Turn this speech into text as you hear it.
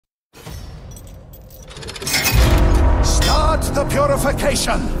Start the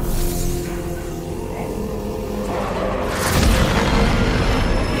purification!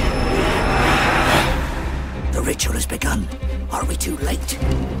 The ritual has begun. Are we too late?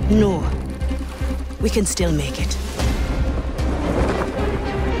 No. We can still make it.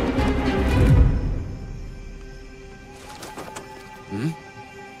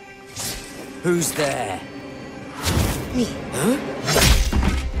 Who's there? Me. Huh?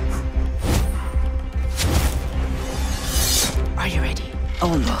 Are you ready?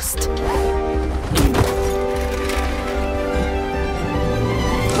 Almost.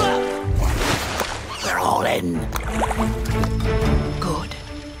 We're all in. Good.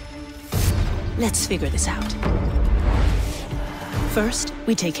 Let's figure this out. First,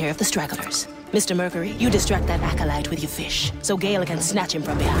 we take care of the stragglers. Mr. Mercury, you distract that acolyte with your fish, so Gale can snatch him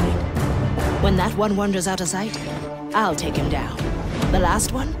from behind. When that one wanders out of sight, I'll take him down. The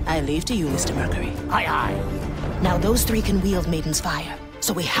last one, I leave to you, Mr. Mercury. Aye, aye. Now those three can wield Maiden's Fire,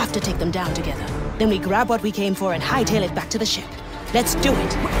 so we have to take them down together. Then we grab what we came for and hightail it back to the ship. Let's do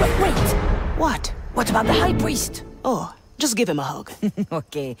it. Wait. What? What about the High Priest? Oh, just give him a hug.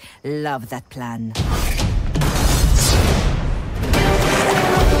 Okay, love that plan.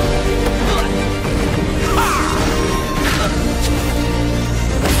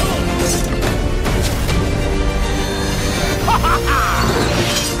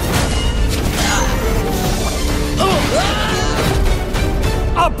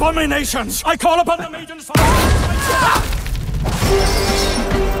 Abominations! I call upon the Maiden's Fire!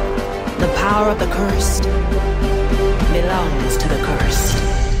 The power of the cursed belongs to the cursed.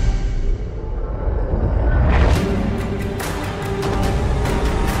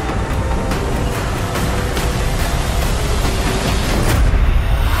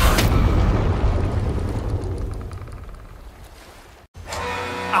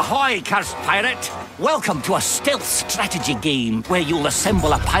 Ahoy, cursed pirate! Welcome to a stealth strategy game where you'll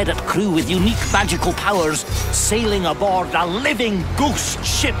assemble a pirate crew with unique magical powers sailing aboard a living ghost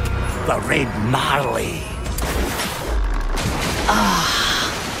ship, the Red Marley.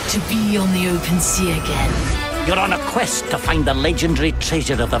 To be on the open sea again. You're on a quest to find the legendary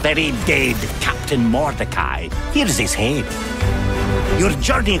treasure of the very dead Captain Mordecai. Here's his head. Your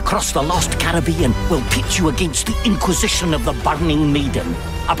journey across the lost Caribbean will pit you against the Inquisition of the Burning Maiden,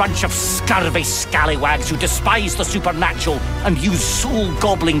 a bunch of scurvy scallywags who despise the supernatural and use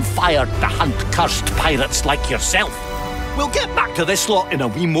soul-gobbling fire to hunt cursed pirates like yourself. We'll get back to this lot in a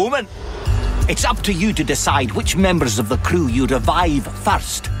wee moment. It's up to you to decide which members of the crew you revive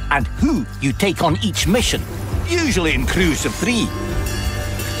first and who you take on each mission, usually in crews of 3.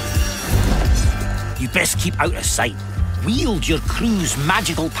 You best keep out of sight. Wield your crew's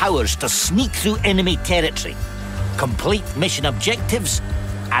magical powers to sneak through enemy territory, complete mission objectives,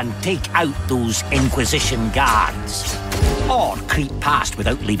 and take out those Inquisition guards. Or creep past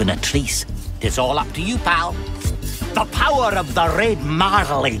without leaving a trace. It's all up to you, pal. The power of the Red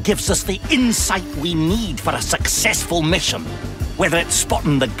Marley gives us the insight we need for a successful mission, whether it's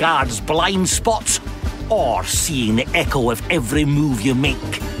spotting the guards' blind spots or seeing the echo of every move you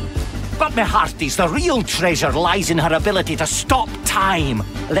make. But my hearties, the real treasure lies in her ability to stop time,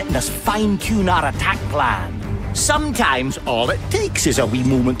 letting us fine-tune our attack plan. Sometimes all it takes is a wee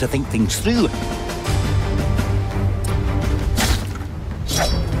moment to think things through.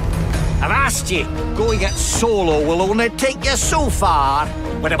 I've asked you, going it solo will only take you so far.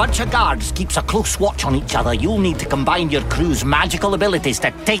 When a bunch of guards keeps a close watch on each other, you'll need to combine your crew's magical abilities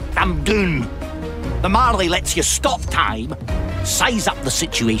to take them down. The Marley lets you stop time, size up the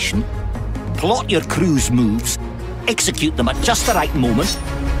situation, plot your crew's moves, execute them at just the right moment,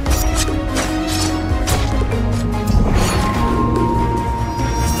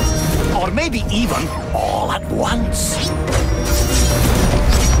 or maybe even all at once.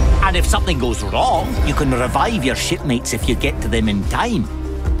 And if something goes wrong, you can revive your shipmates if you get to them in time.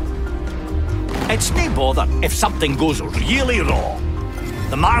 It's no bother if something goes really wrong.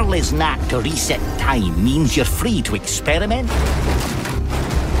 The Marley's knack to reset time means you're free to experiment,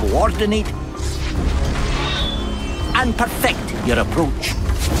 coordinate, and perfect your approach.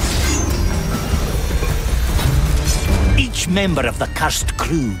 Each member of the cursed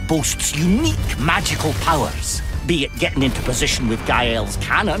crew boasts unique magical powers, be it getting into position with Gael's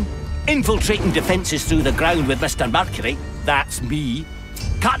cannon, infiltrating defences through the ground with Mr. Mercury, that's me,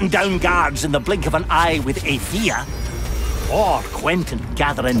 cutting down guards in the blink of an eye with Aethea, or Quentin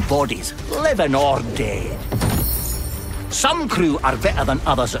gathering bodies, living or dead. Some crew are better than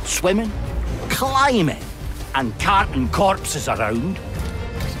others at swimming, climbing, and carting corpses around.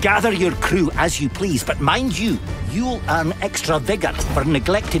 Gather your crew as you please, but mind you, you'll earn extra vigor for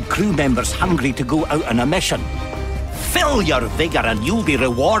neglected crew members hungry to go out on a mission. Fill your vigor and you'll be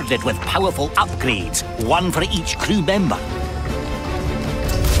rewarded with powerful upgrades, one for each crew member.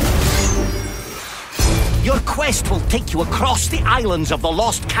 Your quest will take you across the islands of the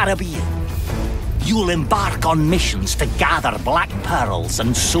Lost Caribbean. You'll embark on missions to gather black pearls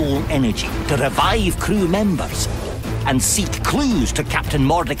and soul energy, to revive crew members, and seek clues to Captain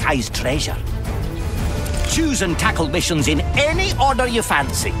Mordecai's treasure. Choose and tackle missions in any order you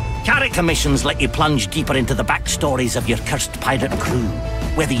fancy. Character missions let you plunge deeper into the backstories of your cursed pirate crew,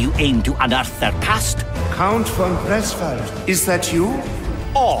 whether you aim to unearth their past, Count von Pressfeld, is that you?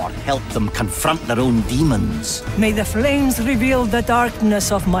 or help them confront their own demons. May the flames reveal the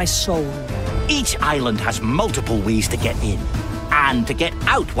darkness of my soul. Each island has multiple ways to get in, and to get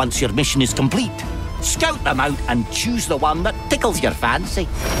out once your mission is complete. Scout them out and choose the one that tickles your fancy.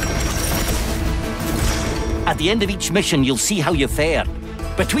 At the end of each mission, you'll see how you fare.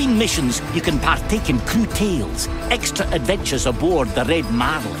 Between missions, you can partake in crew tales, extra adventures aboard the Red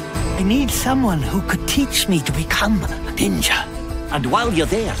Marley. I need someone who could teach me to become a ninja. And while you're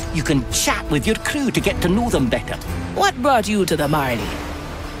there, you can chat with your crew to get to know them better. What brought you to the Marley?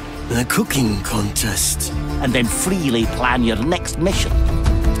 The cooking contest. And then freely plan your next mission.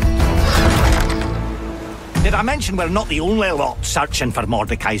 Did I mention we're not the only lot searching for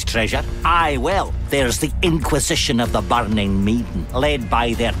Mordecai's treasure? Aye, well, there's the Inquisition of the Burning Maiden, led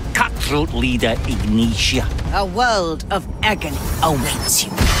by their cutthroat leader, Ignitia. A world of agony awaits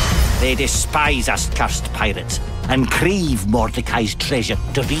you. They despise us cursed pirates and crave Mordecai's treasure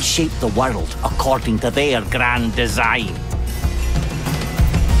to reshape the world according to their grand design.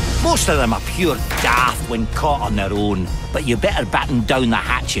 Most of them are pure daft when caught on their own, but you better batten down the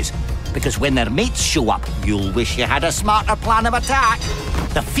hatches, because when their mates show up, you'll wish you had a smarter plan of attack.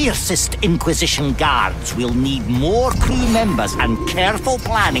 The fiercest Inquisition guards will need more crew members and careful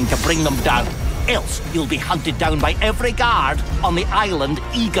planning to bring them down. Else, you'll be hunted down by every guard on the island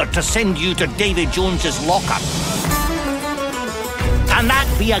eager to send you to Davy Jones's locker. And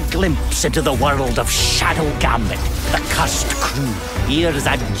that be a glimpse into the world of Shadow Gambit, the cursed crew. Here's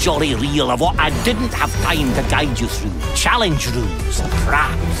a jolly reel of what I didn't have time to guide you through. Challenge rooms,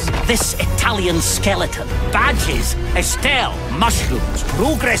 traps, this Italian skeleton, badges, Estelle, mushrooms,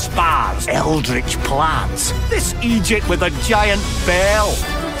 progress bars, eldritch plants, this Egypt with a giant bell.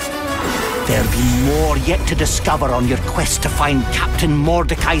 There'll be more yet to discover on your quest to find Captain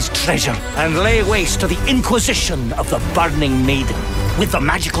Mordecai's treasure and lay waste to the Inquisition of the Burning Maiden. With the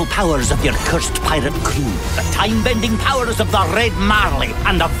magical powers of your cursed pirate crew, the time-bending powers of the Red Marley,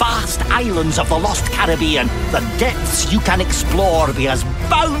 and the vast islands of the Lost Caribbean, the depths you can explore be as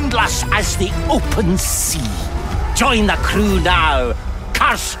boundless as the open sea. Join the crew now,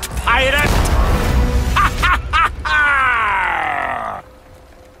 cursed pirate!